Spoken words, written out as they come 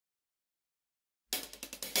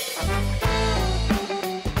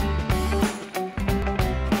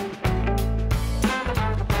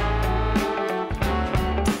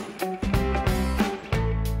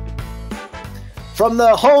From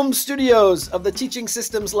the home studios of the Teaching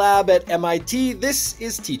Systems Lab at MIT, this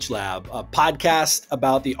is TeachLab, a podcast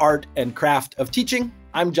about the art and craft of teaching.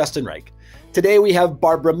 I'm Justin Reich. Today we have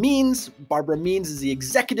Barbara Means. Barbara Means is the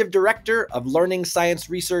Executive Director of Learning Science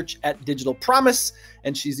Research at Digital Promise,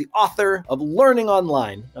 and she's the author of Learning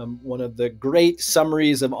Online, one of the great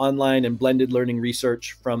summaries of online and blended learning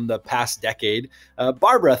research from the past decade.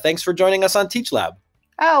 Barbara, thanks for joining us on TeachLab.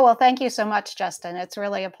 Oh, well, thank you so much, Justin. It's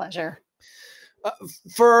really a pleasure.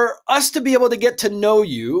 For us to be able to get to know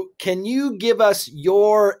you, can you give us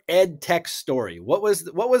your ed tech story? What was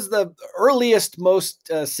the earliest, most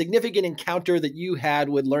significant encounter that you had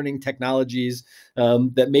with learning technologies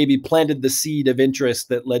that maybe planted the seed of interest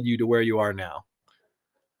that led you to where you are now?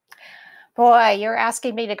 Boy, you're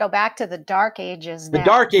asking me to go back to the dark ages now. The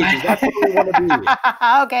dark ages, that's what we want to be.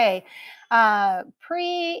 Okay.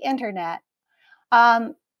 Pre-internet.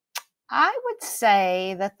 I would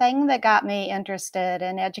say the thing that got me interested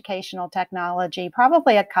in educational technology,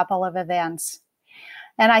 probably a couple of events.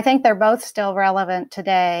 And I think they're both still relevant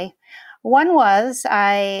today. One was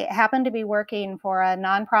I happened to be working for a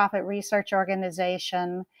nonprofit research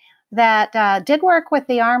organization that did work with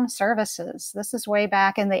the armed services. This is way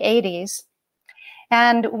back in the 80s.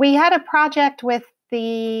 And we had a project with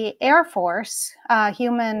the Air Force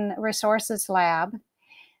Human Resources Lab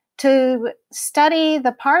to study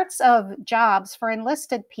the parts of jobs for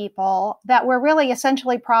enlisted people that were really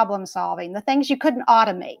essentially problem solving, the things you couldn't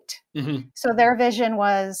automate. Mm-hmm. So their vision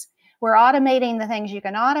was, we're automating the things you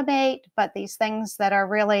can automate, but these things that are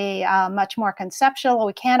really much more conceptual,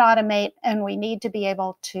 we can't automate, and we need to be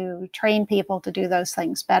able to train people to do those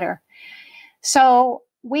things better. So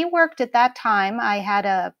we worked at that time. I had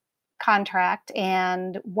a contract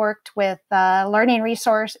and worked with Learning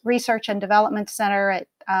Research and Development Center at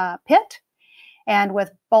Pitt, and with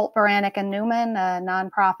Bolt, Beranek, and Newman, a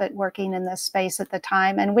nonprofit working in this space at the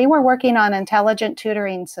time. And we were working on intelligent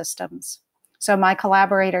tutoring systems. So my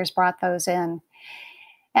collaborators brought those in.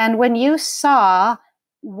 And when you saw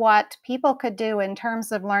what people could do in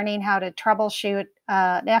terms of learning how to troubleshoot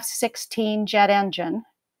an F-16 jet engine,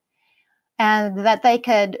 and that they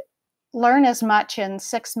could learn as much in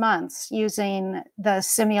 6 months using the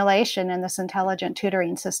simulation in this intelligent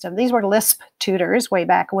tutoring system. These were Lisp tutors way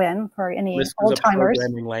back when, for any Lisp old-timers. Was a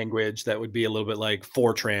programming language that would be a little bit like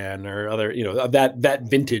Fortran or other, that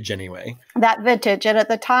vintage anyway. That vintage. And at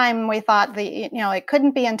the time we thought it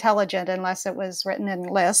couldn't be intelligent unless it was written in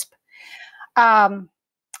Lisp. But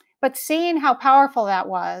seeing how powerful that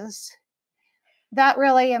was, that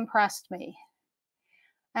really impressed me.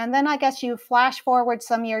 And then I guess you flash forward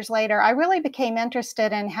some years later, I really became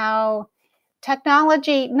interested in how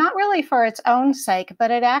technology, not really for its own sake,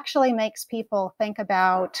 but it actually makes people think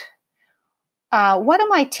about, what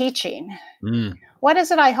am I teaching? What is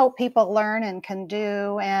it I hope people learn and can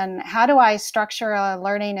do? And how do I structure a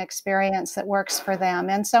learning experience that works for them?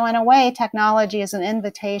 And so in a way, technology is an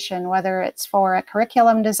invitation, whether it's for a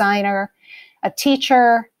curriculum designer, a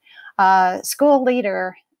teacher, a school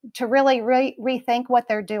leader, to really rethink what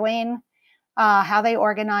they're doing, how they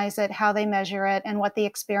organize it, how they measure it, and what the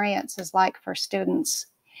experience is like for students.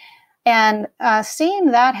 And seeing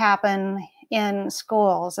that happen in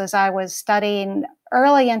schools as I was studying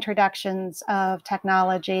early introductions of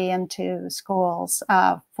technology into schools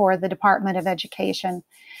for the Department of Education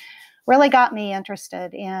really got me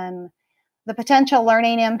interested in the potential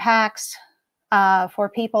learning impacts for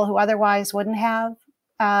people who otherwise wouldn't have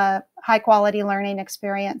high quality learning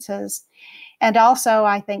experiences. And also,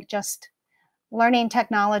 I think just learning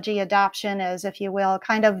technology adoption is, if you will,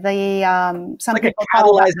 kind of the, some like people a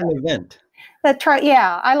catalyzing event.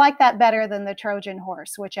 I like that better than the Trojan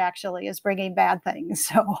horse, which actually is bringing bad things.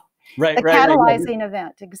 So catalyzing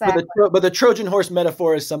event, exactly. But the Trojan horse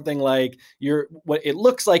metaphor is something like it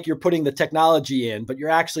looks like you're putting the technology in, but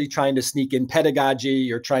you're actually trying to sneak in pedagogy,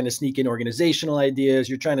 you're trying to sneak in organizational ideas,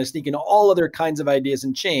 you're trying to sneak in all other kinds of ideas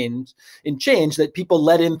and change that people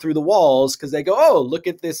let in through the walls because they go, oh, look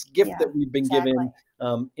at this gift that we've been given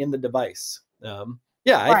in the device.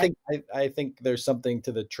 Right. I think there's something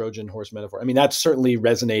to the Trojan horse metaphor. I mean, that certainly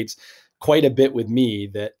resonates quite a bit with me,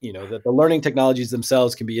 that that the learning technologies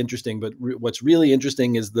themselves can be interesting, but what's really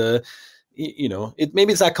interesting is maybe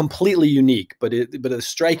it's not completely unique, but a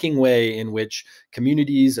striking way in which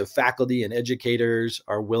communities of faculty and educators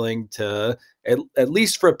are willing to, at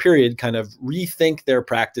least for a period, kind of rethink their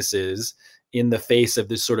practices in the face of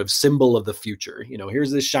this sort of symbol of the future.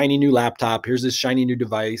 Here's this shiny new laptop, here's this shiny new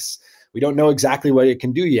device. We don't know exactly what it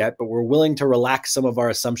can do yet, but we're willing to relax some of our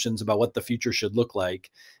assumptions about what the future should look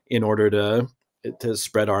like in order to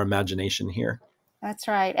spread our imagination here. That's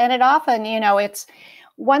right. And it often, it's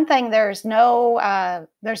one thing, there's no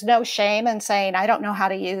shame in saying, I don't know how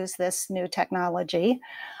to use this new technology.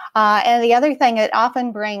 And the other thing, it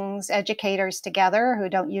often brings educators together who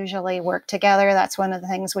don't usually work together. That's one of the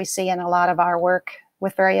things we see in a lot of our work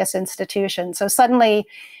with various institutions. So suddenly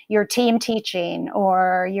you're team teaching,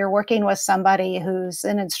 or you're working with somebody who's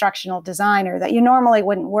an instructional designer that you normally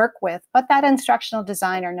wouldn't work with, but that instructional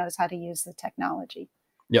designer knows how to use the technology.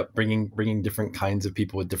 Yep, bringing different kinds of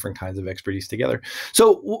people with different kinds of expertise together.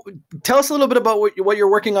 So tell us a little bit about what you're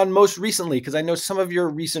working on most recently, because I know some of your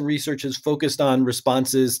recent research is focused on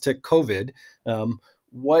responses to COVID.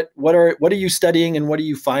 What are you studying, and what are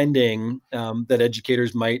you finding that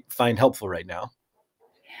educators might find helpful right now?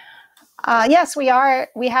 Yes, we are.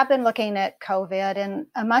 We have been looking at COVID, and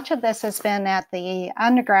much of this has been at the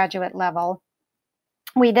undergraduate level.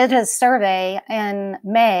 We did a survey in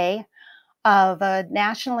May of a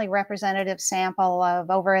nationally representative sample of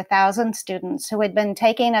over 1,000 students who had been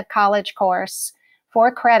taking a college course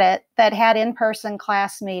for credit that had in-person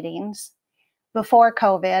class meetings before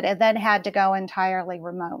COVID and then had to go entirely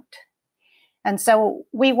remote. And so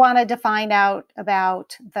we wanted to find out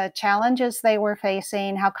about the challenges they were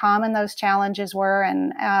facing, how common those challenges were,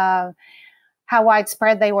 and how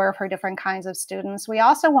widespread they were for different kinds of students. We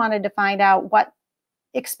also wanted to find out what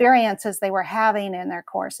experiences they were having in their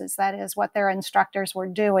courses, that is, what their instructors were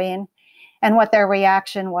doing and what their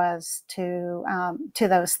reaction was to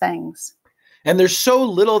those things. And there's so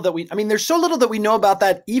little that we know about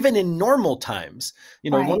that even in normal times.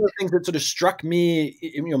 Right. One of the things that sort of struck me,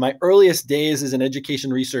 my earliest days as an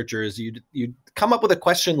education researcher is you'd come up with a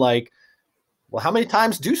question like, well, how many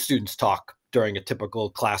times do students talk during a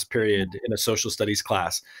typical class period in a social studies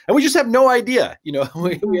class? And we just have no idea.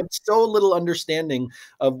 We have so little understanding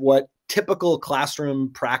of what typical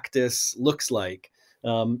classroom practice looks like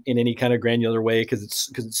in any kind of granular way, because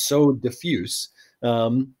it's so diffuse.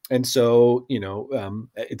 And so,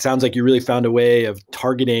 it sounds like you really found a way of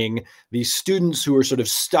targeting these students who are sort of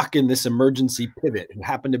stuck in this emergency pivot and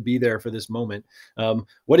happen to be there for this moment.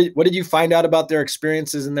 What did you find out about their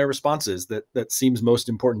experiences and their responses that seems most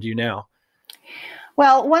important to you now?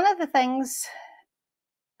 Well, one of the things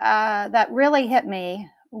that really hit me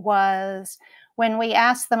was when we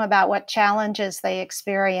asked them about what challenges they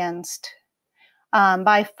experienced.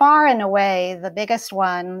 By far and away, the biggest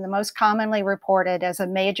one, the most commonly reported as a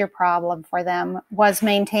major problem for them, was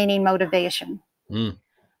maintaining motivation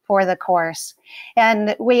for the course.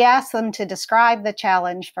 And we asked them to describe the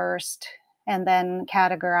challenge first and then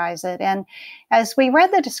categorize it. And as we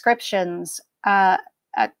read the descriptions, a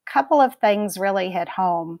couple of things really hit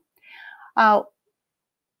home.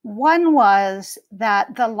 One was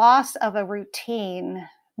that the loss of a routine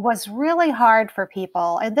was really hard for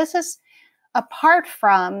people. And this is apart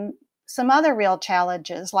from some other real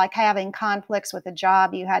challenges, like having conflicts with a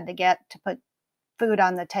job you had to get to put food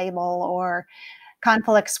on the table, or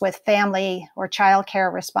conflicts with family or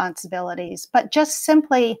childcare responsibilities, but just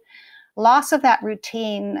simply loss of that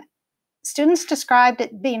routine. Students described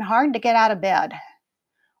it being hard to get out of bed,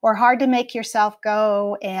 or hard to make yourself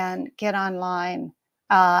go and get online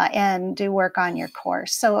and do work on your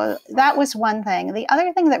course. So that was one thing. The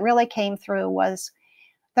other thing that really came through was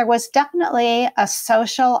there was definitely a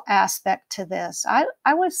social aspect to this.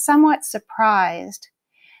 I was somewhat surprised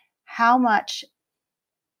how much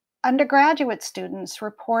undergraduate students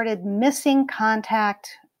reported missing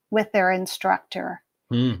contact with their instructor,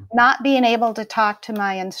 not being able to talk to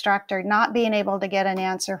my instructor, not being able to get an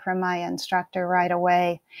answer from my instructor right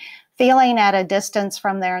away, feeling at a distance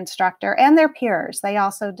from their instructor and their peers. They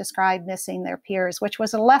also described missing their peers, which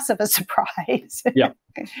was less of a surprise. Yeah.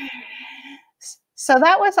 So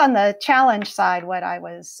that was on the challenge side, what I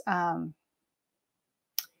was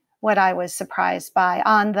surprised by.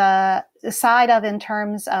 On the side of, in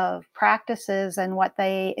terms of practices and what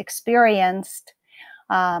they experienced,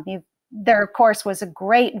 there of course was a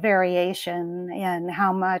great variation in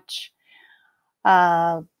how much,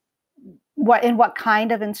 what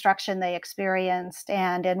kind of instruction they experienced,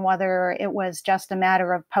 and in whether it was just a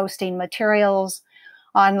matter of posting materials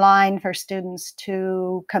online for students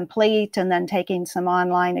to complete and then taking some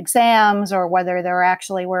online exams, or whether there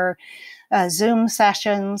actually were Zoom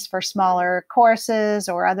sessions for smaller courses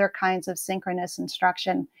or other kinds of synchronous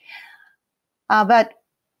instruction. But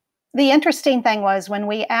the interesting thing was when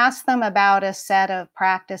we asked them about a set of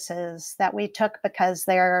practices that we took because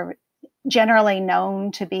they're generally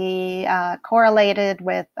known to be correlated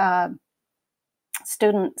with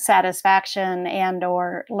student satisfaction and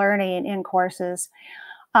or learning in courses,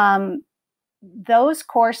 those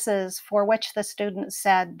courses for which the students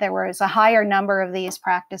said there was a higher number of these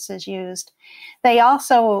practices used,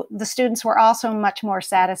 the students were also much more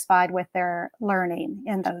satisfied with their learning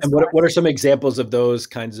in those And what are some examples of those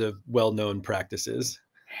kinds of well-known practices?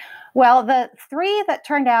 Well, the three that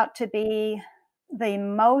turned out to be the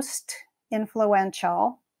most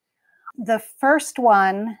influential, the first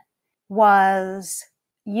one was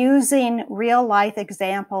using real life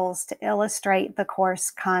examples to illustrate the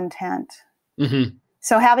course content. Mm-hmm.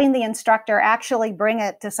 So having the instructor actually bring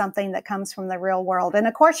it to something that comes from the real world. And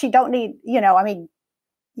of course, you don't need,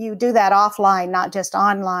 you do that offline, not just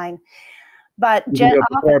online. But you can do it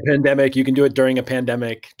before a pandemic, you can do it during a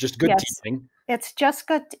pandemic, just good teaching. It's just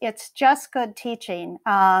good teaching.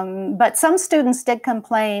 But some students did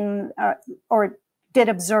complain or did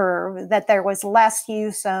observe that there was less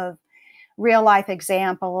use of real life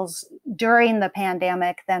examples during the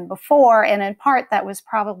pandemic than before. And in part, that was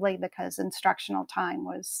probably because instructional time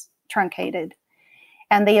was truncated.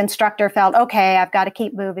 And the instructor felt, okay, I've got to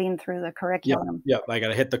keep moving through the curriculum. Yep. I got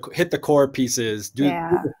to hit the core pieces, do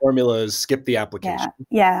the formulas, skip the application.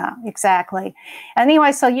 Yeah, exactly.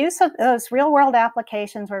 Anyway, so use of those real world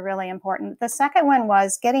applications were really important. The second one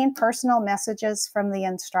was getting personal messages from the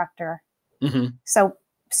instructor. Mm-hmm. So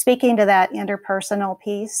speaking to that interpersonal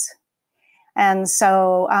piece. And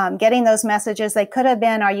so getting those messages, they could have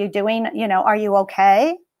been, are you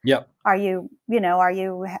okay? Yep. Are you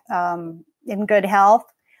in good health?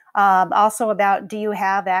 Also about, do you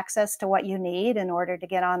have access to what you need in order to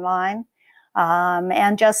get online?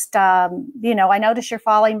 And just, I notice you're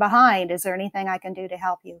falling behind. Is there anything I can do to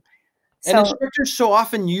help you? And instructors so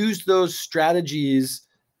often use those strategies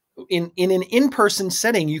in an in-person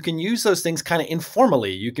setting. You can use those things kind of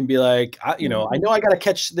informally. You can be like, I know I got to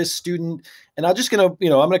catch this student, and I'm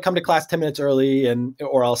going to come to class 10 minutes early,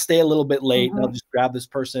 or I'll stay a little bit late, and I'll just grab this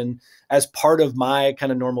person as part of my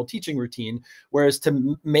kind of normal teaching routine. Whereas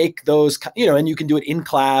to make those, and you can do it in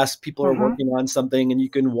class, people are working on something, and you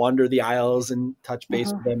can wander the aisles and touch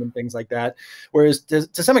base with them and things like that. Whereas to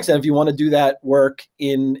some extent, if you want to do that work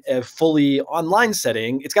in a fully online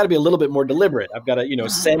setting, it's got to be a little bit more deliberate. I've got to,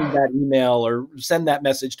 send that email or send that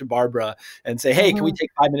message to Barbara and say, hey, can we take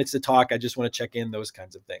 5 minutes to talk? I just want to check in, those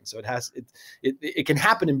kinds of things. So it can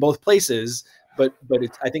happen in both places, but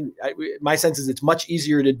my sense is it's much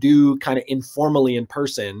easier to do kind of informally in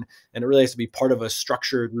person, and it really has to be part of a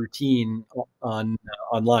structured routine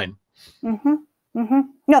online. Mm-hmm. Mm-hmm.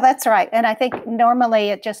 No, that's right. And I think normally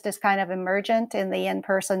it just is kind of emergent in the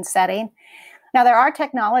in-person setting. Now, there are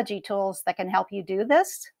technology tools that can help you do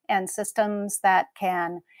this, and systems that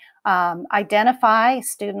can identify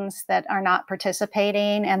students that are not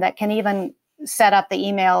participating, and that can even set up the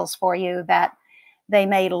emails for you that they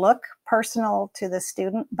may look personal to the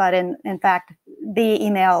student, but in fact, be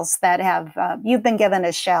emails that have, you've been given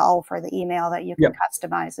a shell for the email that you can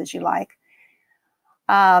customize as you like.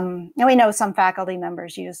 And we know some faculty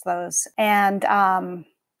members use those. And then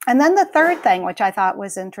the third thing, which I thought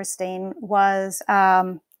was interesting, was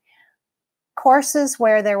courses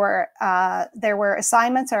where there were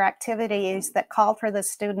assignments or activities that called for the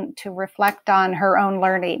student to reflect on her own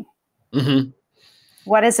learning. Mm-hmm.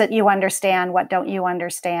 What is it you understand? What don't you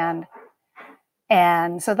understand?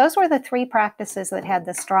 And so those were the three practices that had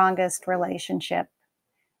the strongest relationship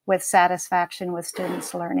with satisfaction with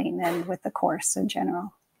students' learning and with the course in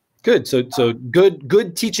general. Good. So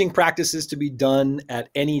good teaching practices to be done at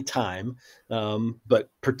any time,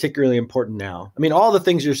 but particularly important now. I mean, all the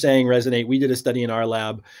things you're saying resonate. We did a study in our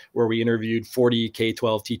lab where we interviewed 40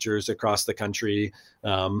 K-12 teachers across the country,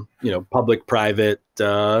 public, private,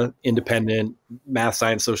 independent, math,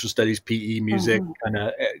 science, social studies, PE, music, kind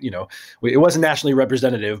of, it wasn't nationally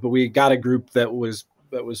representative, but we got a group that was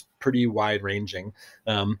pretty wide ranging.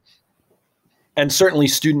 And certainly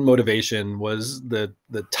student motivation was the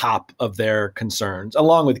top of their concerns,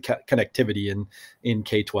 along with connectivity in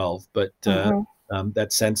K-12. But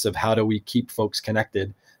that sense of how do we keep folks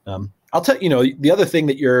connected? I'll tell you, the other thing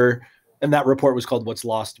and that report was called "What's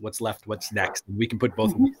Lost, What's Left, What's Next." And we can put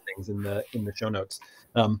both of these things in the show notes.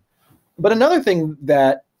 But another thing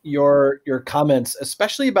that your comments,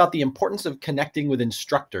 especially about the importance of connecting with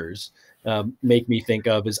instructors, make me think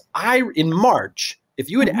of is in March. If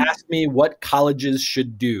you had asked me what colleges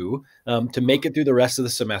should do to make it through the rest of the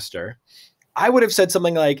semester, I would have said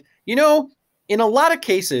something like, in a lot of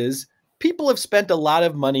cases, people have spent a lot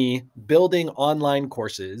of money building online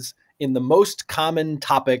courses in the most common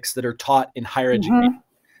topics that are taught in higher education.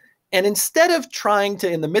 And instead of trying to,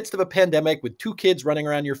 in the midst of a pandemic with 2 kids running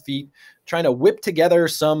around your feet, trying to whip together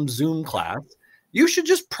some Zoom class, you should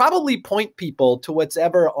just probably point people to what's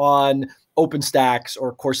ever on OpenStax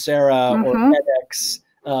or Coursera or edX,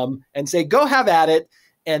 and say, go have at it,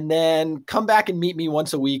 and then come back and meet me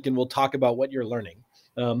once a week and we'll talk about what you're learning.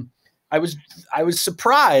 I was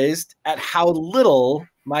surprised at how little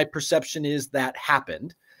my perception is that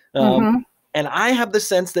happened. And I have the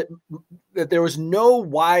sense that there was no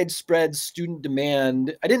widespread student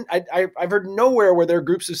demand. I've heard nowhere where there are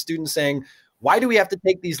groups of students saying, why do we have to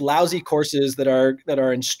take these lousy courses that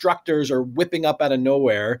our instructors are whipping up out of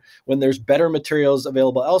nowhere when there's better materials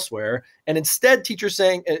available elsewhere? And instead,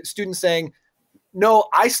 students saying, no,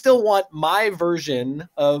 I still want my version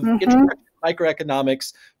of introduction to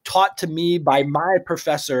microeconomics taught to me by my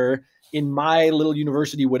professor in my little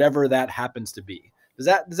university, whatever that happens to be. Does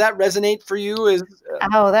that resonate for you?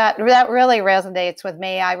 Oh, that really resonates with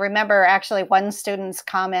me. I remember actually one student's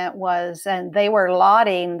comment was, and they were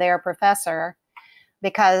lauding their professor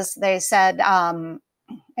because they said,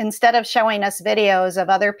 instead of showing us videos of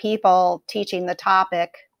other people teaching the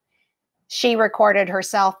topic, she recorded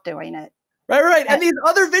herself doing it. Right. And these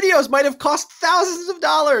other videos might have cost thousands of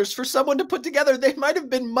dollars for someone to put together. They might have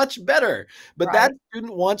been much better, but that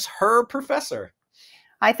student wants her professor.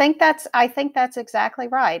 I think that's exactly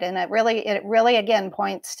right. And it really again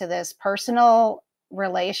points to this personal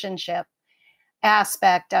relationship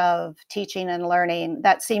aspect of teaching and learning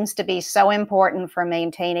that seems to be so important for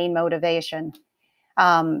maintaining motivation.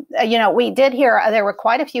 We did hear there were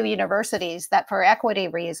quite a few universities that for equity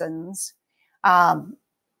reasons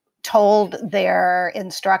told their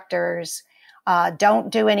instructors,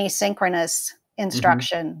 don't do any synchronous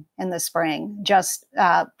instruction in the spring. Just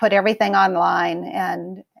put everything online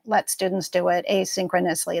and let students do it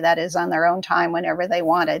asynchronously, that is on their own time whenever they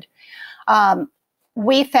wanted.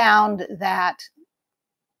 We found that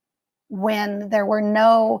when there were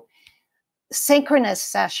no synchronous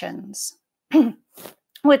sessions,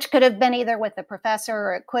 which could have been either with the professor,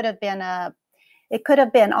 or it could have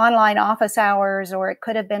been online office hours, or it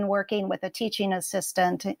could have been working with a teaching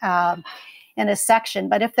assistant in a section.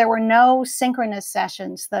 But if there were no synchronous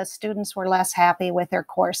sessions, the students were less happy with their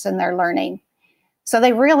course and their learning. So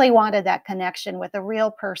they really wanted that connection with a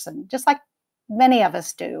real person, just like many of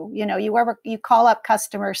us do. You call up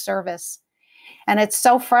customer service, and it's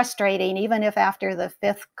so frustrating, even if after the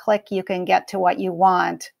 5th click you can get to what you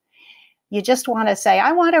want. You just want to say,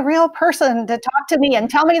 I want a real person to talk to me and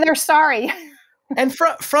tell me they're sorry. And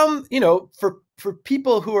for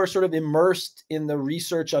people who are sort of immersed in the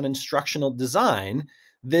research on instructional design,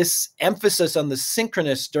 this emphasis on the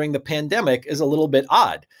synchronous during the pandemic is a little bit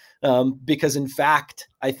odd. Because in fact,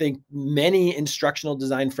 I think many instructional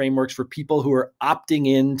design frameworks for people who are opting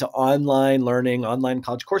into online learning, online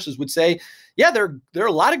college courses would say, yeah, there are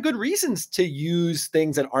a lot of good reasons to use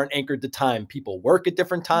things that aren't anchored to time. People work at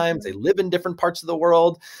different times. They live in different parts of the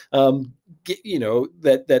world. That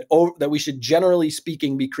we should, generally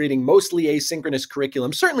speaking, be creating mostly asynchronous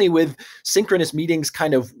curriculum, certainly with synchronous meetings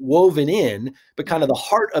kind of woven in, but kind of the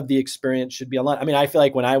heart of the experience should be online. I mean, I feel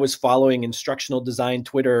like when I was following instructional design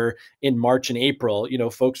Twitter in March and April,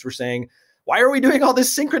 folks were saying, why are we doing all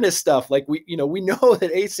this synchronous stuff? Like we know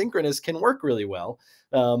that asynchronous can work really well.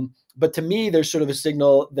 But to me, there's sort of a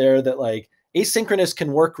signal there that like asynchronous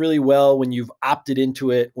can work really well when you've opted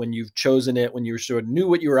into it, when you've chosen it, when you sort of knew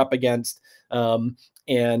what you were up against,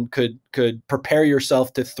 and could prepare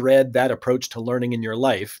yourself to thread that approach to learning in your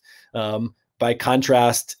life. By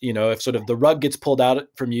contrast, if sort of the rug gets pulled out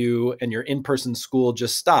from you and your in-person school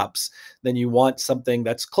just stops, then you want something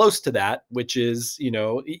that's close to that, which is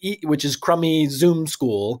crummy Zoom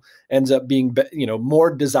school, ends up being,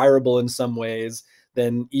 more desirable in some ways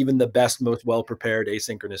than even the best, most well-prepared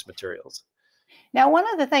asynchronous materials. Now, one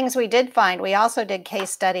of the things we did find, we also did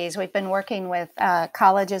case studies. We've been working with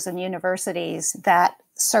colleges and universities that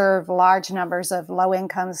serve large numbers of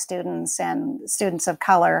low-income students and students of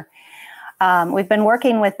color. We've been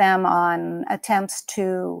working with them on attempts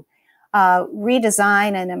to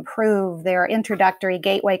redesign and improve their introductory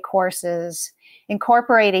gateway courses,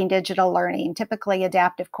 incorporating digital learning, typically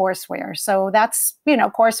adaptive courseware. So that's,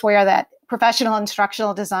 courseware that professional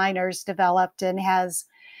instructional designers developed and has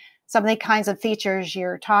some of the kinds of features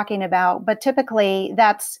you're talking about. But typically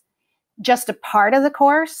that's just a part of the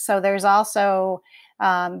course. So there's also,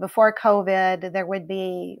 before COVID, there would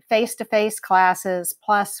be face-to-face classes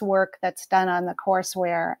plus work that's done on the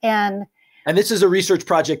courseware. And this is a research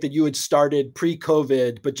project that you had started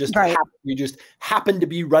pre-COVID, but you just happened to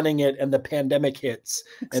be running it and the pandemic hits.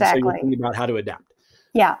 Exactly. And so you're thinking about how to adapt.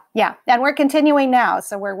 Yeah. And we're continuing now.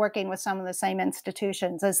 So we're working with some of the same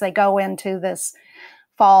institutions as they go into this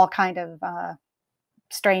fall kind of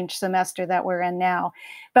strange semester that we're in now.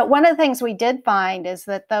 But one of the things we did find is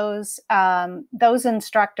that those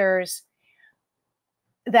instructors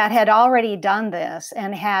that had already done this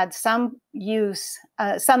and had some use,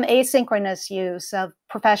 some asynchronous use of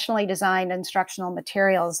professionally designed instructional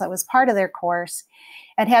materials that was part of their course,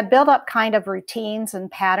 and had built up kind of routines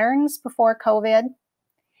and patterns before COVID,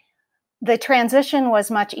 the transition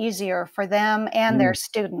was much easier for them and their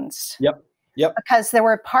students. Yep. Because there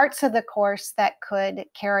were parts of the course that could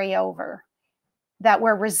carry over, that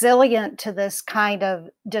were resilient to this kind of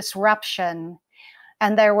disruption.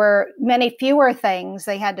 And there were many fewer things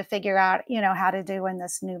they had to figure out, how to do in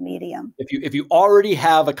this new medium. If you already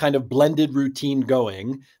have a kind of blended routine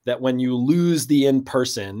going, that when you lose the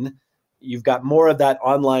in-person, you've got more of that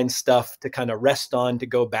online stuff to kind of rest on, to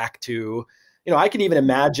go back to. I can even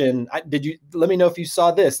imagine, let me know if you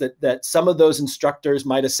saw this, that some of those instructors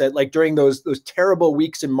might have said, like during those terrible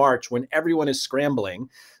weeks in March when everyone is scrambling,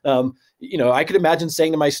 I could imagine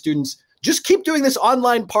saying to my students, just keep doing this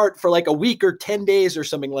online part for like a week or 10 days or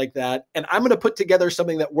something like that. And I'm going to put together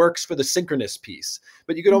something that works for the synchronous piece.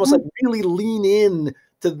 But you could almost like really lean in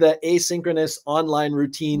to the asynchronous online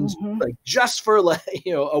routines, like just for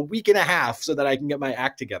a week and a half, so that I can get my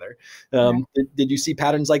act together. Did you see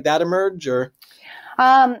patterns like that emerge, or?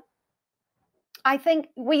 I think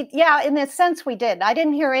in a sense we did. I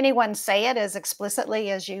didn't hear anyone say it as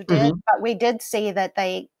explicitly as you did, but we did see that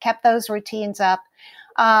they kept those routines up.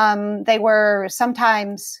 They were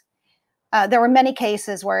sometimes, there were many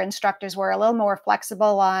cases where instructors were a little more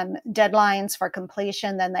flexible on deadlines for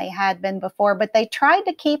completion than they had been before, but they tried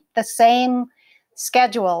to keep the same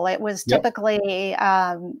schedule. It was typically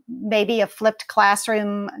maybe a flipped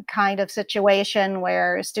classroom kind of situation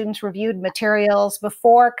where students reviewed materials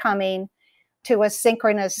before coming to a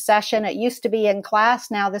synchronous session. It used to be in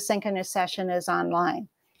class. Now the synchronous session is online.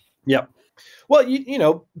 Yep. Well,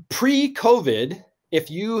 pre-COVID,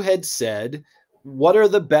 if you had said, what are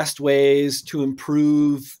the best ways to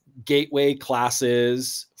improve gateway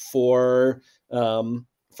classes for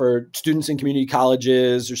students in community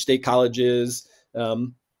colleges or state colleges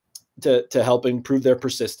to help improve their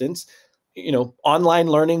persistence? Online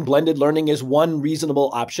learning, blended learning is one reasonable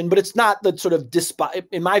option, but it's not the sort of,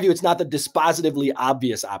 in my view, it's not the dispositively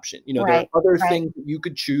obvious option. There are other things that you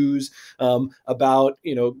could choose about,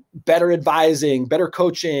 better advising, better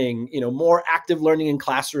coaching, more active learning in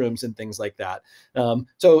classrooms and things like that. Online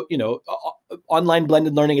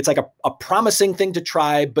blended learning, it's like a promising thing to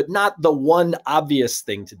try, but not the one obvious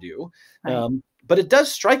thing to do. But it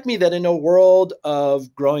does strike me that in a world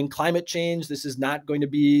of growing climate change, this is not going to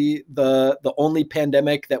be the only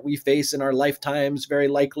pandemic that we face in our lifetimes, very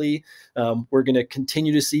likely. We're going to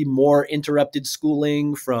continue to see more interrupted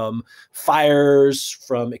schooling from fires,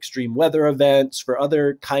 from extreme weather events, for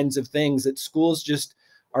other kinds of things that schools just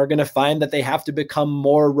are going to find that they have to become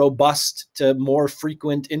more robust to more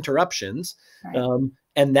frequent interruptions.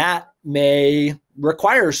 And that may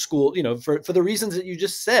require school, for the reasons that you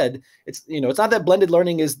just said. It's not that blended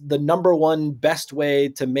learning is the number one best way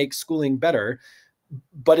to make schooling better.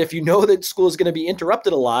 But if you know that school is going to be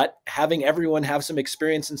interrupted a lot, having everyone have some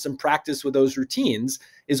experience and some practice with those routines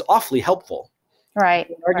is awfully helpful.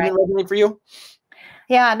 Right. Argument resonate for you?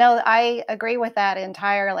 Yeah, no, I agree with that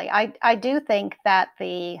entirely. I do think that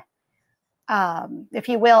if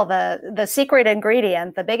you will, the secret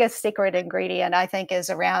ingredient, the biggest secret ingredient, I think,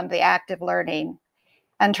 is around the active learning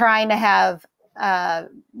and trying to have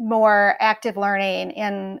more active learning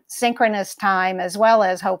in synchronous time, as well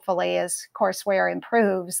as hopefully as courseware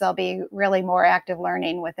improves, there'll be really more active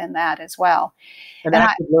learning within that as well. And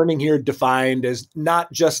active learning here defined as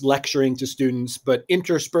not just lecturing to students, but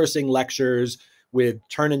interspersing lectures with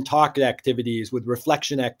turn and talk activities, with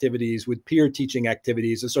reflection activities, with peer teaching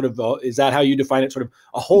activities. Is that how you define it? Sort of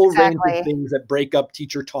a whole range of things that break up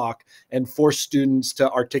teacher talk and force students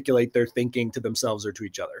to articulate their thinking to themselves or to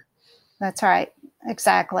each other. That's right.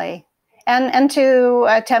 Exactly. And to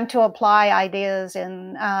attempt to apply ideas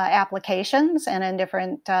in applications and in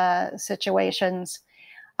different situations.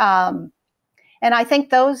 And I think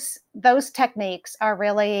those techniques are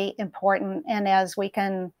really important. And as we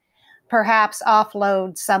can perhaps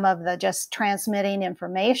offload some of the just transmitting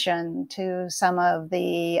information to some of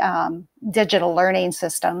the digital learning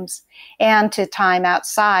systems and to time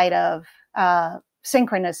outside of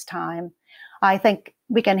synchronous time, I think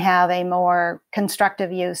we can have a more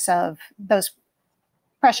constructive use of those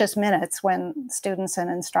precious minutes when students and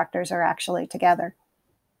instructors are actually together.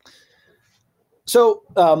 So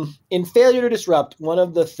in Failure to Disrupt, one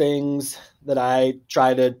of the things that I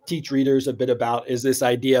try to teach readers a bit about is this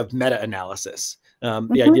idea of meta-analysis. The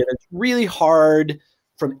idea that it's really hard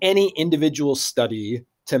from any individual study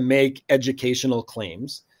to make educational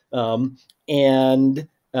claims. And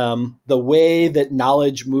the way that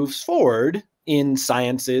knowledge moves forward in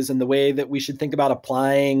sciences and the way that we should think about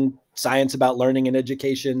applying science about learning and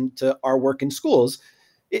education to our work in schools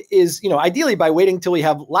is, ideally by waiting till we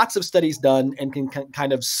have lots of studies done and can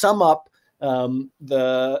kind of sum up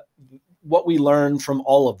what we learn from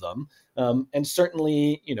all of them. And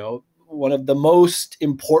certainly, one of the most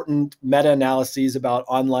important meta-analyses about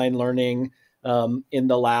online learning in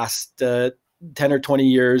the last 10 or 20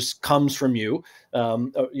 years comes from you.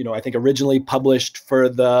 I think originally published for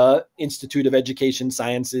the Institute of Education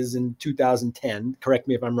Sciences in 2010, correct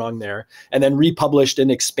me if I'm wrong there, and then republished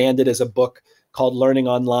and expanded as a book called Learning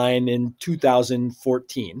Online in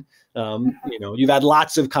 2014. You've had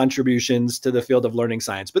lots of contributions to the field of learning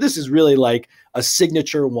science, but this is really like a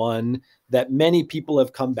signature one that many people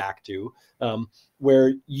have come back to,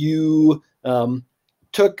 where you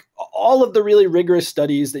took all of the really rigorous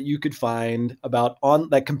studies that you could find about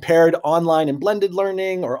that compared online and blended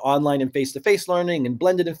learning, or online and face-to-face learning, and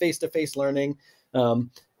blended and face-to-face learning.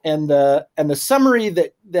 And the summary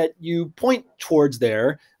that you point towards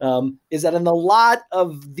there is that in a lot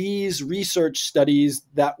of these research studies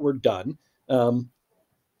that were done,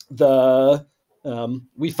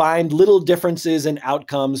 we find little differences in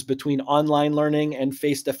outcomes between online learning and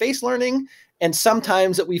face-to-face learning. And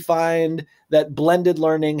sometimes that we find that blended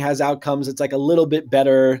learning has outcomes that's like a little bit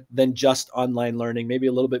better than just online learning, maybe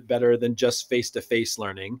a little bit better than just face-to-face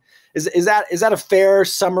learning. Is that a fair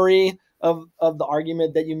summary of the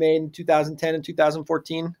argument that you made in 2010 and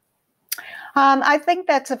 2014? I think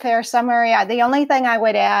that's a fair summary. The only thing I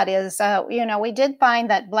would add is, we did find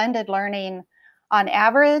that blended learning on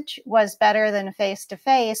average was better than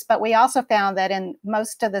face-to-face, but we also found that in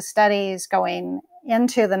most of the studies going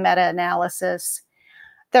into the meta-analysis,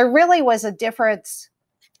 there really was a difference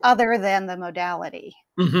other than the modality.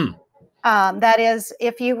 Mm-hmm. That is,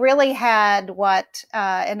 if you really had what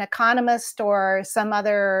an economist or some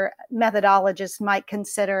other methodologist might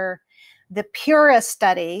consider the purest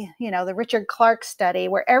study, the Richard Clark study,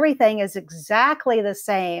 where everything is exactly the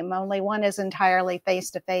same, only one is entirely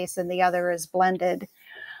face-to-face and the other is blended.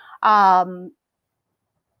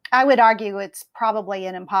 I would argue it's probably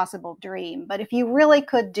an impossible dream, but if you really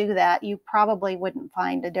could do that, you probably wouldn't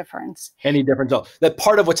find a difference. Any difference at all. That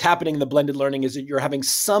part of what's happening in the blended learning is that you're having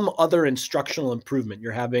some other instructional improvement.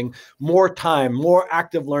 You're having more time, more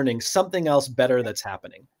active learning, something else better that's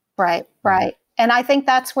happening. Right. And I think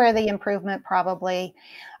that's where the improvement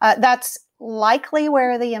that's likely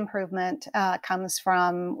where the improvement comes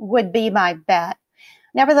from, would be my bet.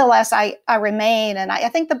 Nevertheless, I remain, and I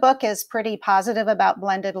think the book is pretty positive about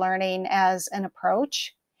blended learning as an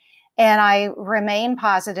approach, and I remain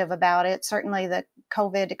positive about it. Certainly the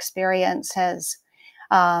COVID experience has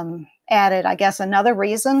added, I guess, another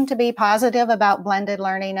reason to be positive about blended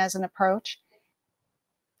learning as an approach.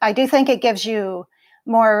 I do think it gives you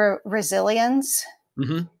more resilience.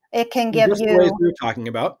 Mm-hmm. It can give just the ways we were talking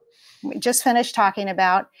about. We just finished talking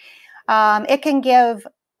about. It can give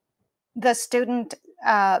the student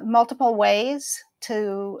multiple ways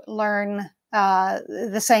to learn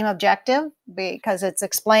the same objective because it's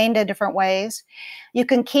explained in different ways. You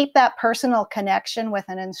can keep that personal connection with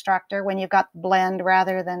an instructor when you've got blend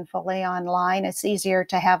rather than fully online. It's easier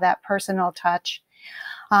to have that personal touch.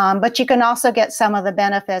 But you can also get some of the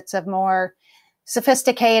benefits of more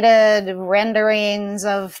sophisticated renderings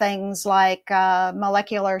of things like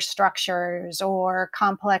molecular structures or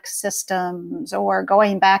complex systems, or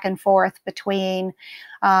going back and forth between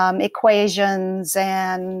equations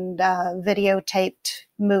and videotaped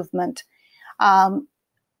movement.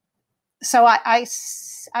 So I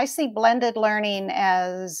see blended learning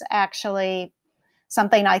as actually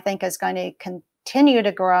something I think is going to continue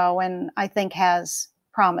to grow and I think has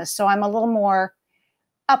promise. So I'm a little more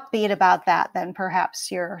upbeat about that than perhaps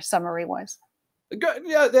your summary was.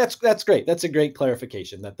 Yeah, that's great. That's a great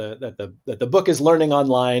clarification that the book is learning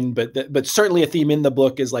online, but certainly a theme in the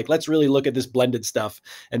book is like, let's really look at this blended stuff,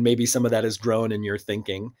 and maybe some of that has grown in your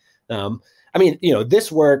thinking.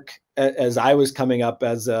 This work, as I was coming up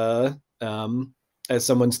as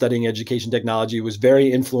someone studying education technology, was very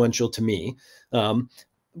influential to me.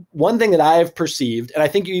 One thing that I've perceived, and I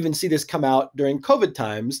think you even see this come out during COVID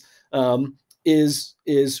times, is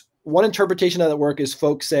one interpretation of that work is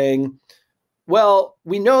folks saying, well,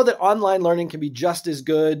 we know that online learning can be just as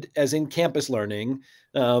good as in-campus learning.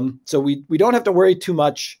 So we don't have to worry too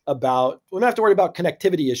much about, we don't have to worry about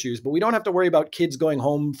connectivity issues, but we don't have to worry about kids going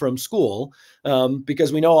home from school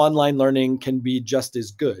because we know online learning can be just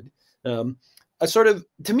as good. To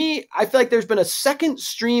me, I feel like there's been a second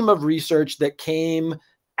stream of research that came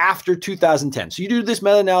after 2010. So you do this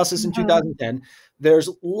meta-analysis in 2010. There's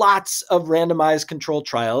lots of randomized controlled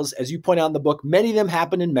trials. As you point out in the book, many of them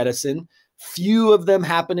happen in medicine. Few of them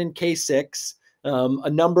happen in K-6. A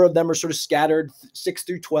number of them are sort of scattered 6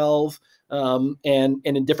 through 12 and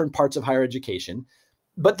in different parts of higher education.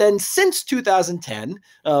 But then since 2010,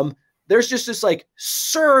 there's just this like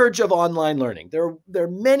surge of online learning. There are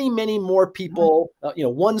many, many more people.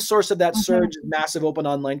 One source of that surge is massive open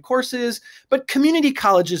online courses, but community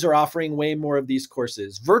colleges are offering way more of these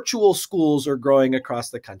courses. Virtual schools are growing across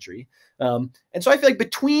the country. And so I feel like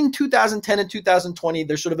between 2010 and 2020,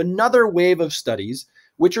 there's sort of another wave of studies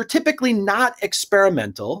which are typically not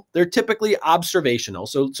experimental. They're typically observational.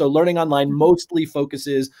 So learning online mostly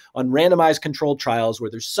focuses on randomized controlled trials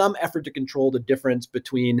where there's some effort to control the difference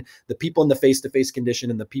between the people in the face-to-face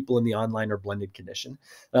condition and the people in the online or blended condition.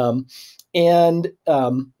 There's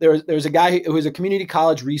a guy who is a community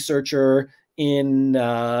college researcher in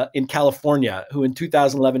California, who in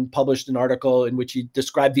 2011 published an article in which he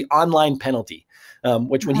described the online penalty,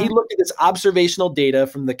 which when he looked at this observational data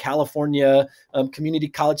from the California community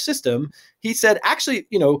college system, he said, actually,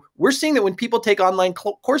 we're seeing that when people take online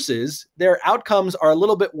courses, their outcomes are a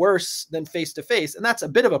little bit worse than face-to-face, and that's a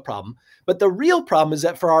bit of a problem. But the real problem is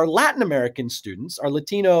that for our Latin American students, our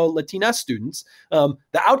Latina students,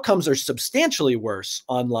 the outcomes are substantially worse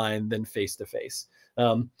online than face-to-face.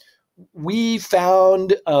 We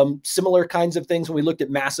found similar kinds of things when we looked at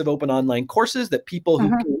massive open online courses that people who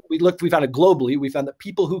we found it globally. We found that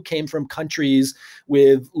people who came from countries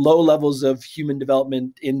with low levels of human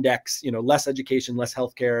development index, less education, less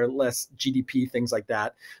healthcare, less GDP, things like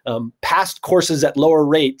that, passed courses at lower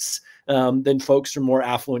rates than folks from more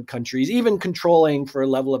affluent countries, even controlling for a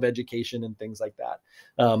level of education and things like that.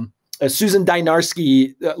 Susan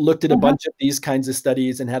Dynarski looked at a bunch of these kinds of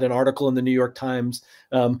studies and had an article in the New York Times,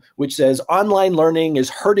 which says online learning is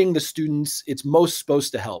hurting the students it's most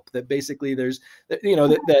supposed to help. That basically there's,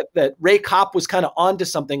 that Reich was kind of onto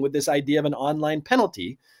something with this idea of an online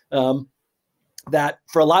penalty. That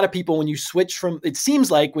for a lot of people, when you switch from, it seems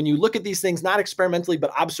like when you look at these things, not experimentally,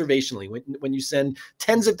 but observationally, when you send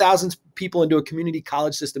tens of thousands of people into a community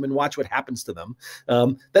college system and watch what happens to them,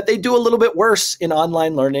 that they do a little bit worse in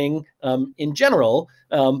online learning in general,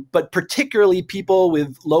 but particularly people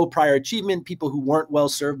with low prior achievement, people who weren't well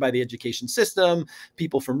served by the education system,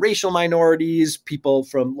 people from racial minorities, people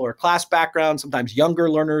from lower class backgrounds, sometimes younger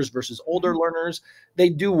learners versus older learners, they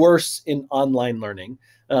do worse in online learning.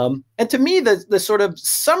 And to me, the sort of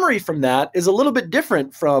summary from that is a little bit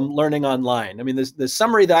different from learning online. I mean, the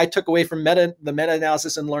summary that I took away from the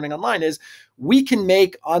meta-analysis and learning online is we can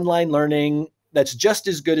make online learning that's just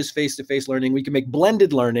as good as face-to-face learning. We can make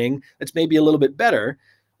blended learning that's maybe a little bit better.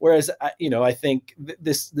 Whereas, I think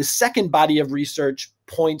the second body of research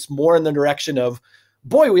points more in the direction of,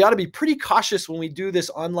 boy, we ought to be pretty cautious when we do this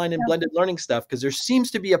online and blended learning stuff, because there seems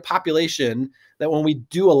to be a population that when we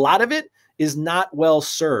do a lot of it, is not well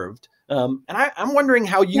served. And I'm wondering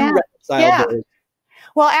how you reconcile those.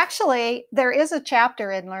 Well, actually, there is a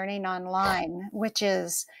chapter in Learning Online, which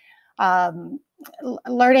is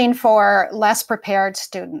learning for less prepared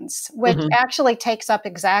students, which actually takes up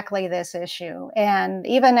exactly this issue. And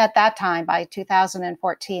even at that time, by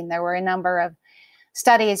 2014, there were a number of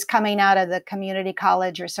studies coming out of the Community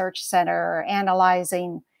College Research Center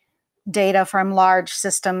analyzing data from large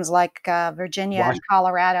systems like Virginia and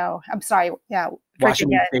Colorado. I'm sorry,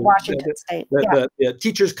 Washington State. The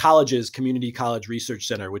Teachers College's Community College Research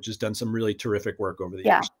Center, which has done some really terrific work over the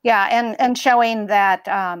years. And showing that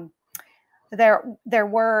there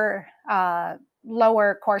were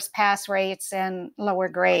lower course pass rates and lower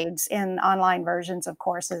grades in online versions of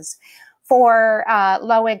courses for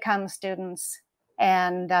low-income students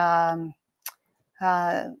and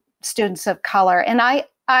students of color. And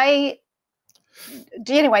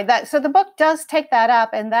so the book does take that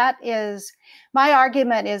up, and that is my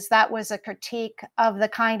argument is that was a critique of the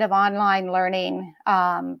kind of online learning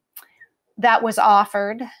that was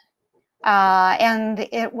offered, and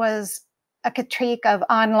it was a critique of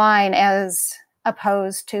online as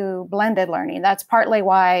opposed to blended learning. That's partly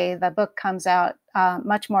why the book comes out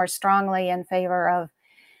much more strongly in favor of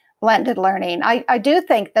blended learning. I do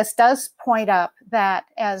think this does point up that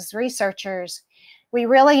as researchers, we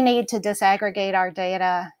really need to disaggregate our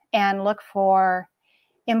data and look for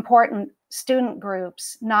important student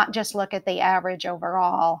groups, not just look at the average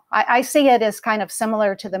overall. I see it as kind of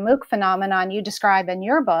similar to the MOOC phenomenon you describe in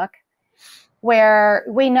your book, where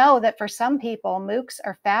we know that for some people, MOOCs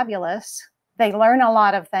are fabulous. They learn a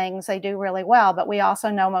lot of things, they do really well, but we also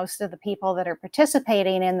know most of the people that are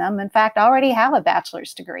participating in them, in fact, already have a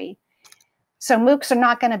bachelor's degree. So MOOCs are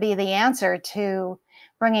not going to be the answer to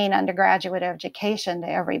bringing undergraduate education to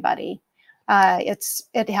everybody.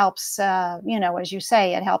 It helps, as you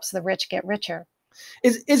say, it helps the rich get richer.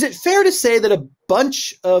 Is it fair to say that a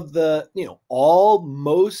bunch of the,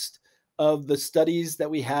 most of the studies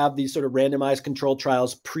that we have, these sort of randomized controlled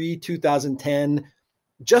trials pre 2010,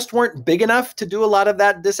 just weren't big enough to do a lot of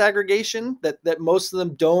that disaggregation, that most of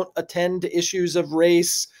them don't attend to issues of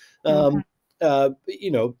race,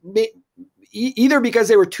 either because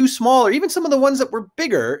they were too small, or even some of the ones that were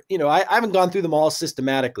bigger. I haven't gone through them all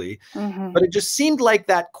systematically, but it just seemed like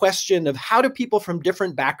that question of how do people from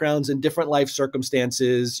different backgrounds and different life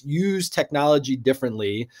circumstances use technology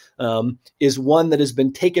differently is one that has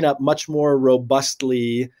been taken up much more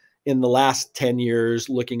robustly in the last 10 years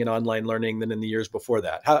looking at online learning than in the years before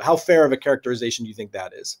that. How fair of a characterization do you think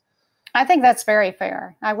that is? I think that's very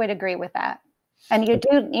fair. I would agree with that. And you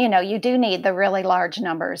do need the really large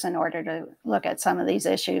numbers in order to look at some of these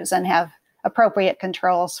issues and have appropriate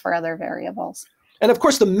controls for other variables. And of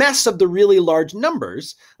course, the mess of the really large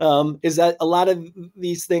numbers is that a lot of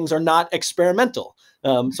these things are not experimental.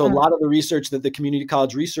 So a lot of the research that the Community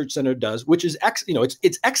College Research Center does, which is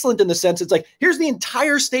it's excellent in the sense it's like, here's the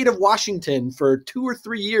entire state of Washington for 2 or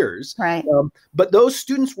 3 years. Right. But those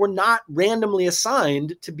students were not randomly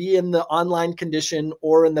assigned to be in the online condition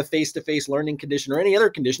or in the face-to-face learning condition or any other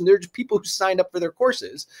condition. They're just people who signed up for their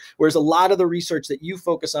courses. Whereas a lot of the research that you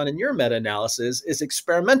focus on in your meta-analysis is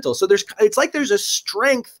experimental. So it's like there's a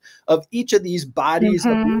strength of each of these bodies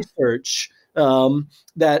of research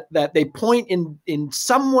that they point in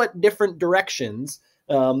somewhat different directions,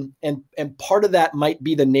 and part of that might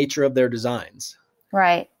be the nature of their designs.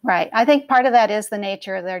 Right. I think part of that is the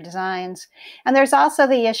nature of their designs, and there's also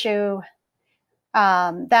the issue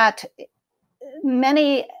that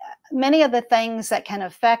many of the things that can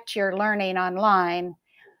affect your learning online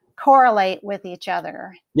correlate with each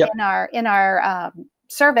other. Yep. In our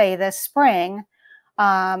survey this spring,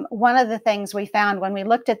 one of the things we found when we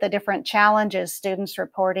looked at the different challenges students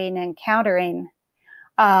reporting encountering,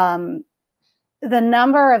 the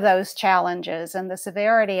number of those challenges and the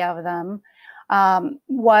severity of them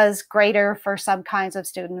was greater for some kinds of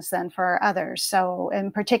students than for others. So,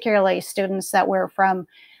 and particularly students that were from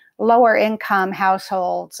lower income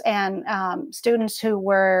households and students who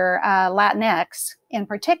were Latinx in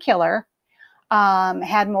particular,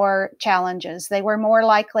 had more challenges. They were more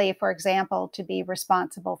likely, for example, to be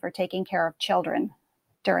responsible for taking care of children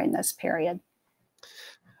during this period.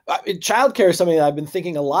 Childcare is something that I've been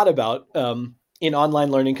thinking a lot about in online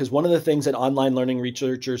learning, because one of the things that online learning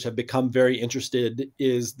researchers have become very interested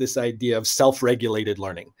is this idea of self-regulated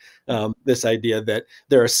learning. This idea that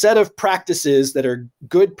there are a set of practices that are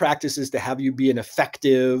good practices to have you be an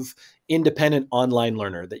effective, independent online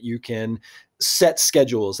learner, that you can set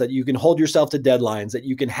schedules, that you can hold yourself to deadlines, that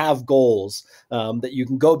you can have goals, that you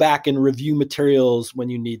can go back and review materials when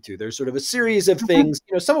you need to. There's sort of a series of things,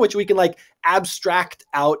 some of which we can like abstract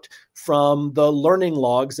out from the learning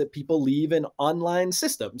logs that people leave in online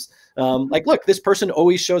systems. Like, look, this person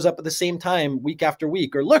always shows up at the same time week after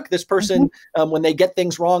week, or look, this person, when they get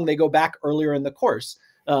things wrong, they go back earlier in the course.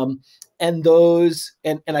 And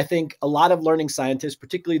I think a lot of learning scientists,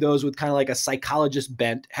 particularly those with kind of like a psychologist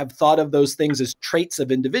bent, have thought of those things as traits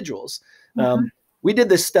of individuals. We did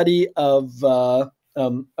this study of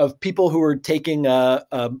people who were taking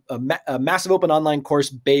a massive open online course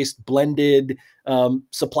based blended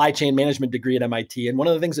supply chain management degree at MIT. And one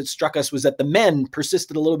of the things that struck us was that the men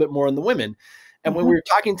persisted a little bit more than the women. And when we were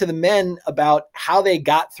talking to the men about how they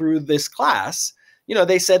got through this class,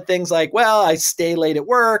 they said things like, well, I stay late at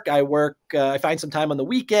work. I work, I find some time on the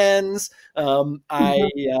weekends.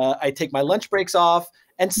 I take my lunch breaks off.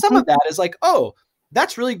 And some of that is like, oh,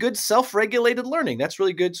 that's really good self-regulated learning. That's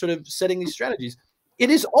really good sort of setting these strategies. It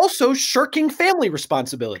is also shirking family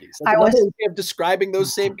responsibilities. Like another way of describing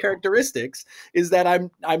those same characteristics is that I'm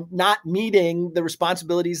not meeting the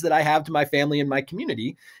responsibilities that I have to my family and my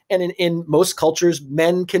community. And in most cultures,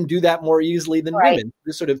 men can do that more easily than women.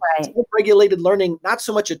 This sort of self-regulated learning, not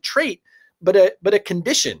so much a trait, but a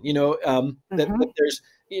condition. That there's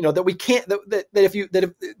that we can't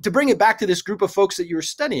to bring it back to this group of folks that you were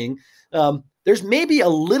studying. There's maybe a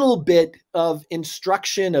little bit of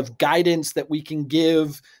instruction, of guidance that we can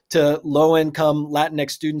give to low-income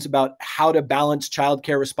Latinx students about how to balance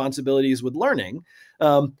childcare responsibilities with learning.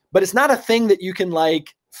 But it's not a thing that you can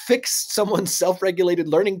like fix someone's self-regulated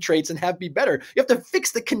learning traits and have be better. You have to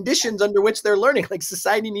fix the conditions under which they're learning. Like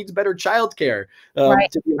society needs better childcare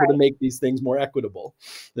to be able to make these things more equitable.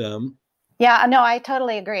 Yeah, no, I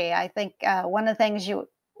totally agree. I think one of the things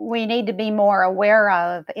we need to be more aware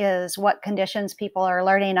of is what conditions people are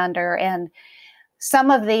learning under. And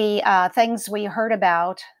some of the things we heard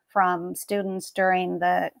about from students during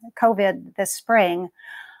the COVID this spring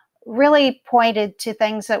really pointed to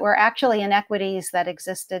things that were actually inequities that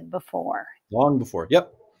existed before. Long before.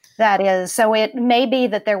 Yep. That is, so it may be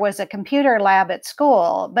that there was a computer lab at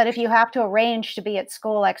school, but if you have to arrange to be at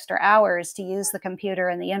school extra hours to use the computer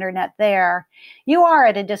and the internet there, you are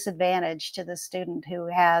at a disadvantage to the student who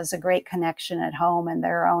has a great connection at home and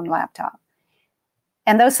their own laptop.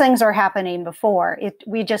 And those things are happening before.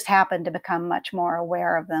 We just happened to become much more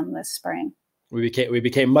aware of them this spring. We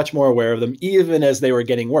became much more aware of them, even as they were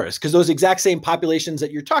getting worse. Because those exact same populations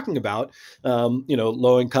that you're talking about,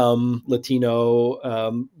 low income,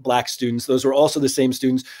 Latino, Black students, those were also the same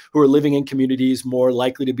students who are living in communities more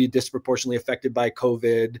likely to be disproportionately affected by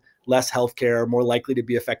COVID, less healthcare, more likely to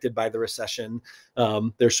be affected by the recession.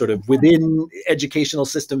 They're sort of within educational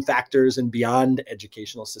system factors and beyond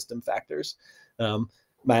educational system factors.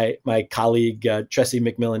 My colleague, Tressie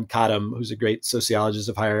McMillan Cottom, who's a great sociologist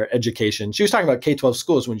of higher education, she was talking about K-12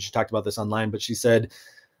 schools when she talked about this online, but she said,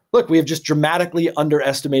 look, we have just dramatically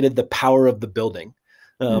underestimated the power of the building.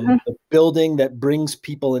 The building that brings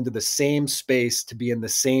people into the same space to be in the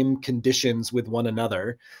same conditions with one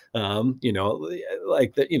another. There are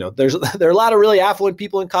a lot of really affluent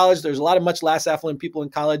people in college. There's a lot of much less affluent people in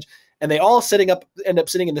college. And they all end up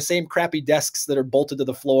sitting in the same crappy desks that are bolted to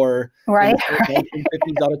the floor right, in the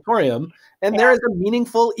 1950s auditorium. And there is a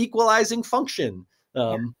meaningful equalizing function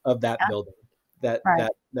of that building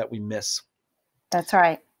that we miss. That's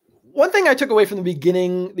right. One thing I took away from the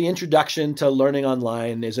beginning, the introduction to learning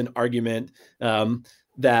online, is an argument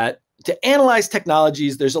that to analyze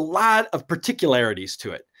technologies, there's a lot of particularities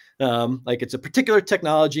to it. Like it's a particular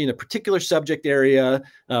technology in a particular subject area,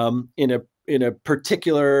 in a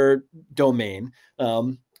particular domain.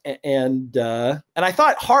 And I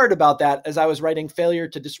thought hard about that as I was writing Failure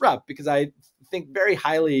to Disrupt, because I think very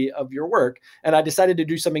highly of your work. And I decided to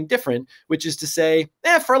do something different, which is to say,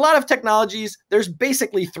 for a lot of technologies, there's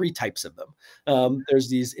basically three types of them. There's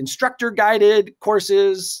these instructor guided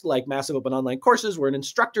courses, like massive open online courses, where an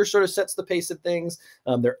instructor sort of sets the pace of things.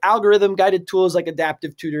 There are algorithm guided tools like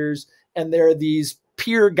adaptive tutors, and there are these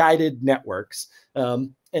peer guided networks.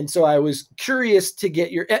 And so I was curious to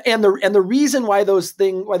get your, and the reason why those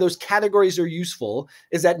categories are useful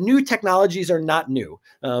is that new technologies are not new.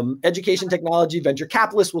 Education technology, venture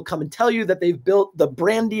capitalists will come and tell you that they've built the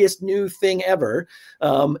brandiest new thing ever.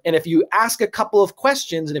 And if you ask a couple of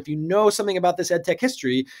questions, and if you know something about this ed tech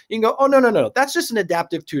history, you can go, oh, no, that's just an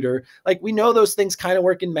adaptive tutor. Like, we know those things kind of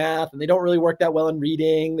work in math, and they don't really work that well in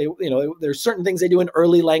reading. There's certain things they do in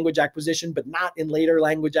early language acquisition, but not in later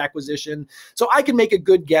language acquisition. So I can make a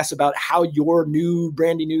good guess about how your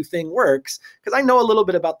brandy new thing works, because I know a little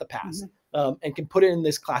bit about the past and can put it in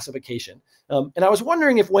this classification. And I was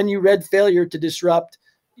wondering if, when you read Failure to Disrupt,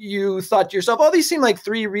 you thought to yourself, oh, these seem like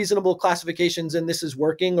three reasonable classifications and this is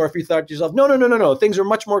working, or if you thought to yourself, no, things are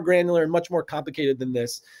much more granular and much more complicated than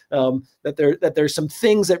this, that there's some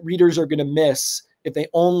things that readers are going to miss if they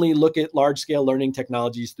only look at large-scale learning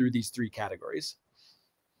technologies through these three categories.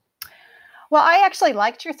 Well, I actually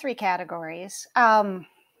liked your three categories.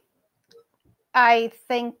 I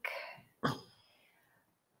think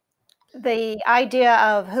the idea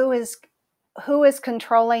of who is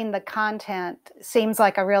controlling the content seems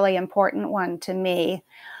like a really important one to me.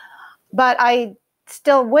 But I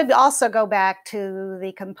still would also go back to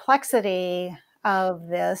the complexity of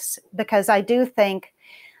this, because I do think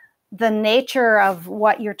the nature of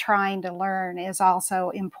what you're trying to learn is also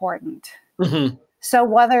important. So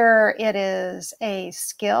whether it is a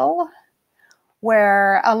skill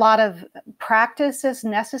where a lot of practice is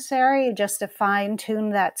necessary just to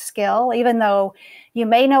fine-tune that skill, even though you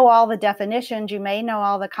may know all the definitions, you may know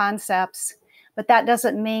all the concepts, but that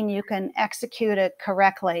doesn't mean you can execute it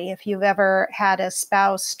correctly. If you've ever had a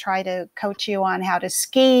spouse try to coach you on how to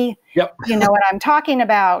ski, yep, you know what I'm talking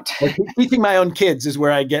about. Teaching my own kids is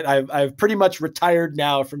where I've pretty much retired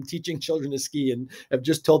now from teaching children to ski, and I've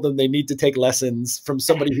just told them they need to take lessons from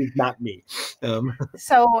somebody who's not me.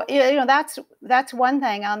 So, that's one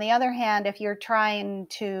thing. On the other hand, if you're trying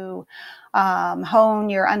to hone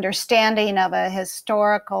your understanding of a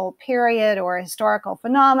historical period or a historical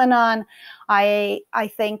phenomenon, I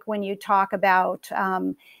think when you talk about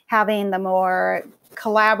having the more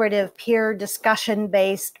collaborative, peer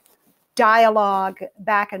discussion-based dialogue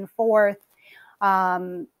back and forth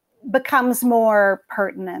becomes more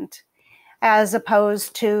pertinent, as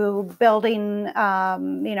opposed to building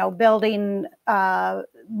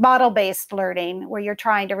model-based learning, where you're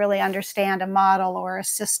trying to really understand a model or a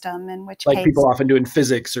system, in which like case people often do in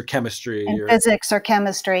physics or chemistry.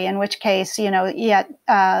 In which case, yet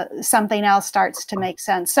something else starts to make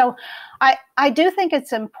sense. So I do think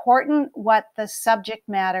it's important what the subject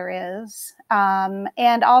matter is,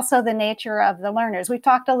 and also the nature of the learners. We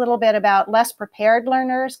talked a little bit about less prepared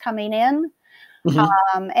learners coming in,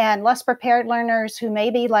 and less prepared learners who may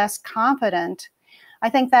be less confident. I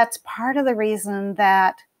think that's part of the reason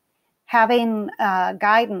that having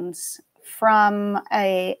guidance from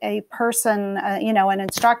a person, an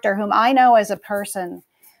instructor whom I know as a person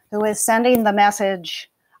who is sending the message,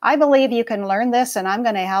 I believe you can learn this and I'm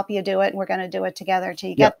going to help you do it and we're going to do it together till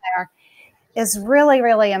you get there, is really,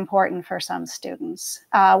 really important for some students.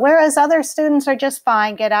 Whereas other students are just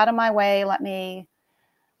fine, get out of my way, let me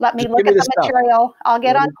look at the material. I'll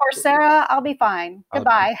get on Coursera. I'll be fine.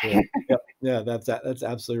 Goodbye. Yeah, that's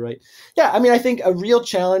absolutely right. Yeah, I mean, I think a real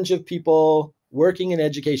challenge of people working in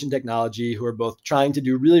education technology who are both trying to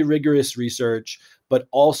do really rigorous research, but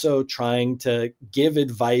also trying to give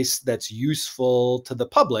advice that's useful to the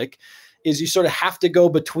public is you sort of have to go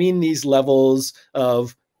between these levels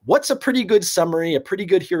of what's a pretty good summary, a pretty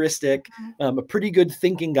good heuristic, a pretty good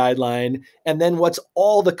thinking guideline, and then what's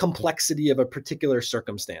all the complexity of a particular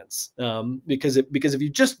circumstance. Because if you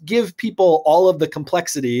just give people all of the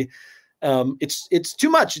complexity, it's too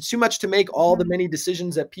much. It's too much to make all the many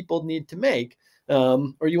decisions that people need to make.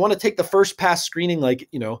 Or you want to take the first pass screening, like,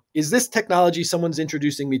 is this technology someone's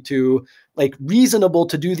introducing me to, like, reasonable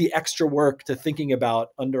to do the extra work to thinking about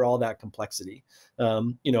under all that complexity?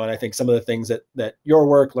 And I think some of the things that your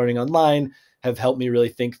work, Learning Online, have helped me really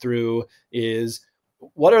think through is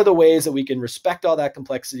what are the ways that we can respect all that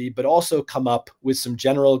complexity, but also come up with some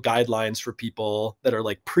general guidelines for people that are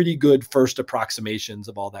like pretty good first approximations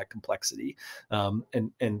of all that complexity,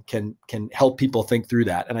 and can help people think through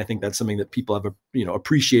that. And I think that's something that people have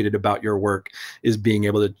appreciated about your work, is being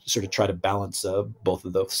able to sort of try to balance both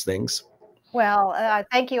of those things. Well,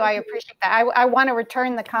 thank you. I appreciate that. I want to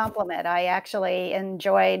return the compliment. I actually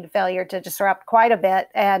enjoyed Failure to Disrupt quite a bit,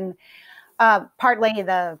 and partly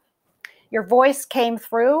your voice came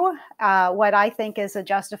through what I think is a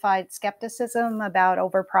justified skepticism about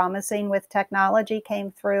overpromising with technology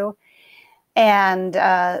came through, and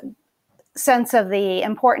sense of the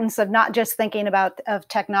importance of not just thinking of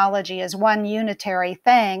technology as one unitary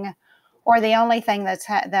thing or the only thing that's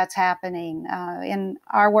happening. In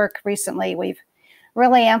our work recently, we've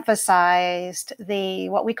really emphasized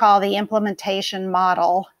what we call the implementation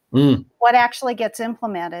model, what actually gets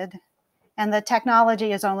implemented. And the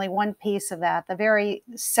technology is only one piece of that. The very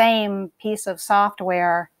same piece of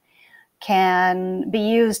software can be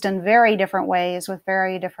used in very different ways with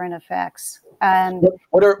very different effects. And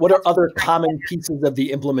what are other common pieces of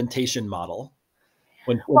the implementation model?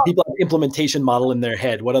 When people have implementation model in their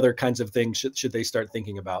head, what other kinds of things should they start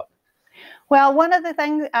thinking about? Well, one of the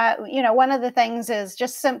things is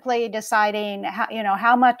just simply deciding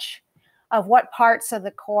how much of what parts of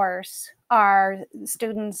the course are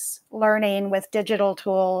students learning with digital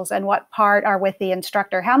tools and what part are with the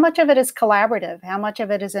instructor. How much of it is collaborative? How much of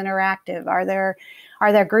it is interactive? Are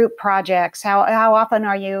there group projects? How often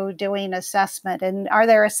are you doing assessment? And are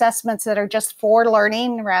there assessments that are just for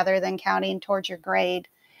learning rather than counting towards your grade?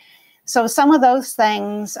 So some of those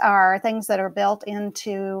things are things that are built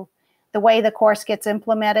into the way the course gets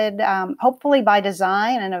implemented, hopefully by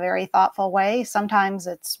design in a very thoughtful way. Sometimes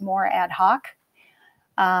it's more ad hoc.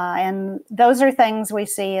 And those are things we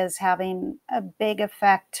see as having a big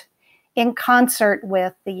effect in concert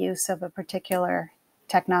with the use of a particular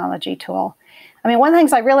technology tool. I mean, one of the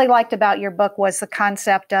things I really liked about your book was the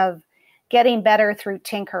concept of getting better through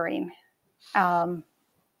tinkering. I've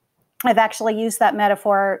actually used that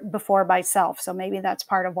metaphor before myself, so maybe that's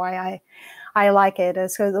part of why I like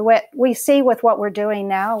it. So the way we see with what we're doing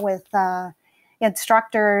now with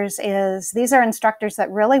instructors is these are instructors that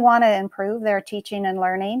really want to improve their teaching and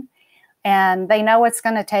learning, and they know it's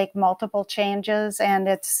going to take multiple changes and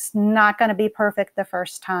it's not going to be perfect the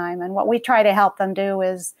first time. And what we try to help them do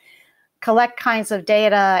is collect kinds of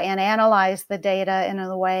data and analyze the data in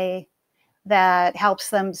a way that helps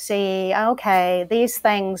them see, okay, these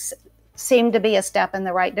things seem to be a step in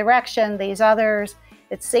the right direction. These others,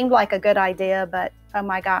 it seemed like a good idea, but oh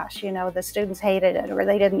my gosh, the students hated it, or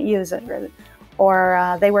they didn't use it,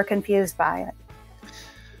 or they were confused by it.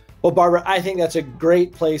 Well, Barbara, I think that's a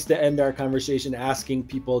great place to end our conversation, asking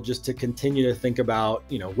people just to continue to think about,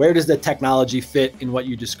 where does the technology fit in what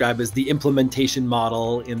you describe as the implementation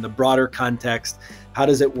model in the broader context? How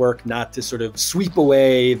does it work not to sort of sweep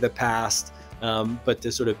away the past, but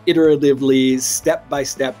to sort of iteratively, step by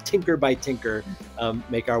step, tinker by tinker,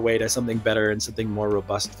 make our way to something better and something more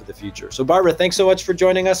robust for the future. So Barbara, thanks so much for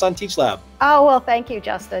joining us on TeachLab. Oh, well, thank you,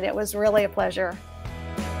 Justin. It was really a pleasure.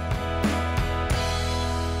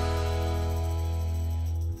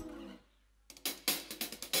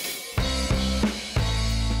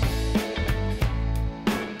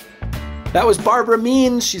 That was Barbara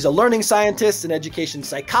Means. She's a learning scientist and education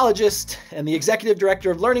psychologist and the executive director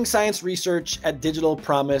of learning science research at Digital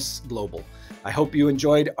Promise Global. I hope you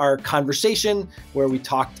enjoyed our conversation where we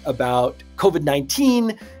talked about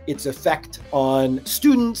COVID-19, its effect on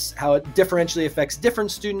students, how it differentially affects different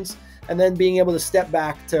students, and then being able to step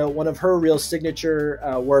back to one of her real signature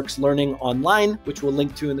works, Learning Online, which we'll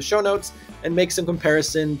link to in the show notes, and make some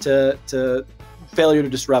comparison to Failure to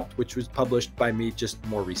Disrupt, which was published by me just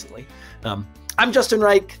more recently. I'm Justin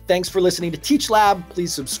Reich. Thanks for listening to TeachLab.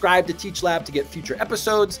 Please subscribe to TeachLab to get future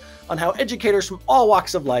episodes on how educators from all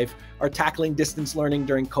walks of life are tackling distance learning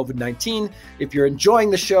during COVID-19. If you're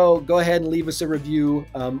enjoying the show, go ahead and leave us a review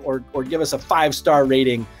or give us a 5-star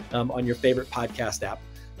rating on your favorite podcast app.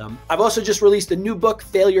 I've also just released a new book,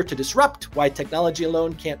 Failure to Disrupt: Why Technology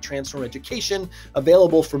Alone Can't Transform Education,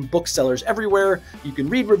 available from booksellers everywhere. You can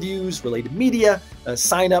read reviews, related media,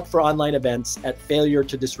 sign up for online events at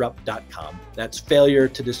failuretodisrupt.com. That's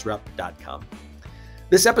failuretodisrupt.com.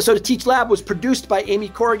 This episode of TeachLab was produced by Amy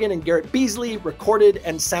Corrigan and Garrett Beasley, recorded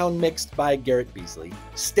and sound mixed by Garrett Beasley.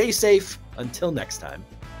 Stay safe until next time.